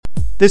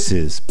This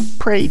is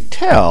Pray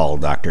Tell,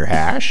 Dr.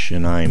 Hash,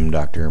 and I'm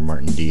Dr.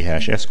 Martin D.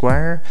 Hash,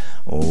 Esquire,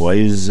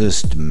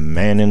 wisest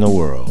man in the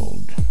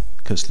world,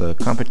 'cause the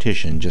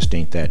competition just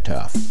ain't that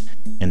tough.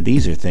 And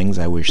these are things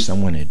I wish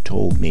someone had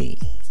told me.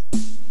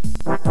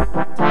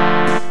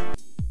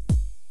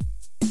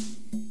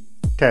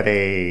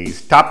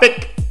 Today's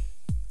topic: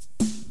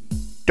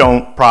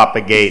 don't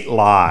propagate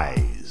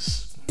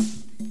lies.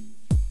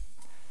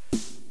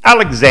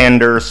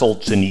 Alexander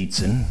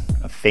Solzhenitsyn,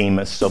 a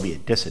famous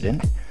Soviet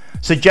dissident,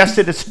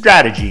 suggested a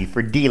strategy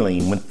for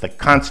dealing with the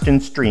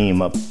constant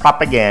stream of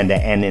propaganda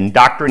and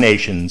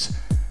indoctrinations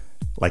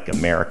like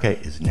America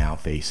is now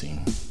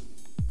facing.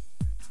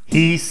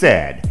 He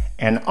said,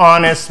 "An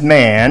honest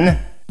man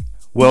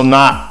will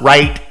not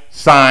write,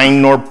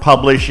 sign, nor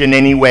publish in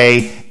any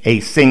way a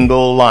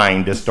single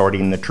line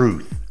distorting the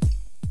truth,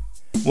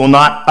 will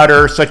not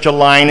utter such a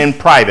line in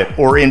private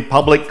or in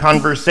public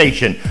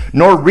conversation,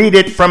 nor read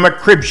it from a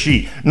crib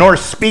sheet, nor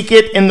speak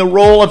it in the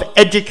role of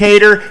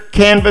educator,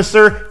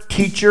 canvasser,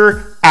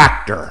 teacher,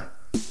 actor.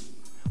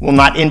 Will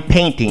not in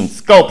painting,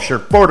 sculpture,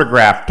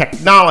 photograph,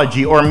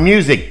 technology, or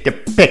music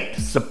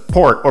depict,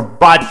 support, or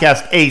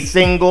broadcast a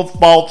single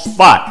false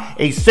thought,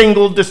 a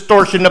single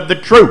distortion of the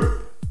truth.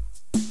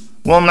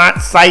 Will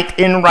not cite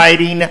in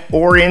writing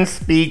or in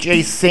speech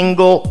a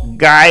single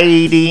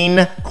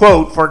guiding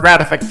quote for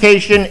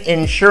gratification,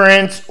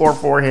 insurance, or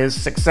for his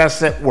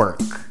success at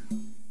work.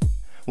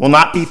 Will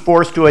not be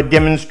forced to a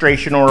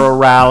demonstration or a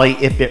rally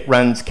if it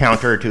runs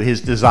counter to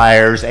his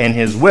desires and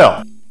his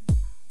will.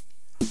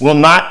 Will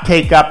not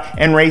take up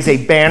and raise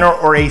a banner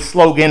or a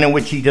slogan in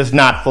which he does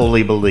not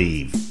fully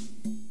believe.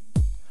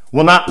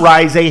 Will not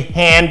raise a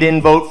hand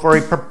in vote for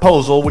a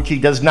proposal which he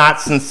does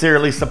not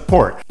sincerely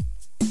support.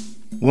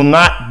 Will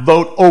not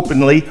vote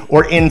openly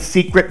or in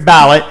secret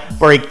ballot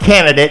for a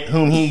candidate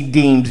whom he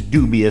deems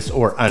dubious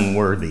or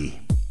unworthy.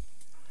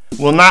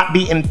 Will not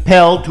be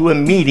impelled to a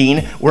meeting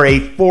where a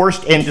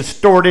forced and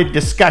distorted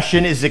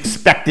discussion is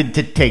expected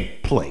to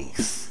take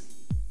place.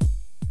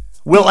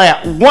 Will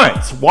at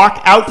once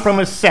walk out from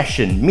a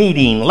session,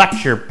 meeting,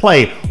 lecture,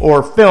 play,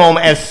 or film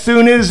as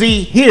soon as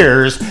he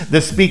hears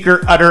the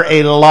speaker utter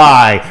a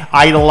lie,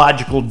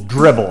 ideological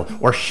drivel,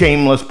 or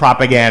shameless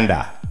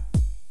propaganda.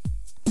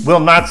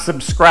 Will not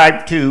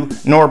subscribe to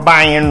nor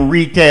buy in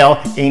retail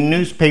a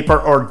newspaper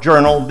or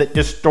journal that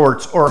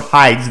distorts or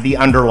hides the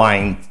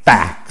underlying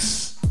facts.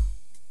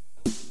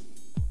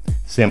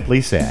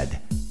 Simply said,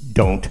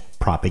 don't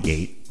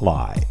propagate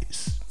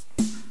lies.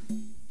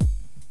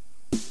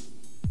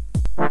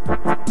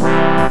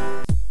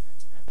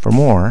 For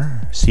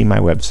more, see my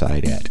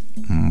website at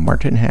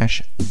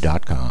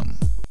martinhash.com.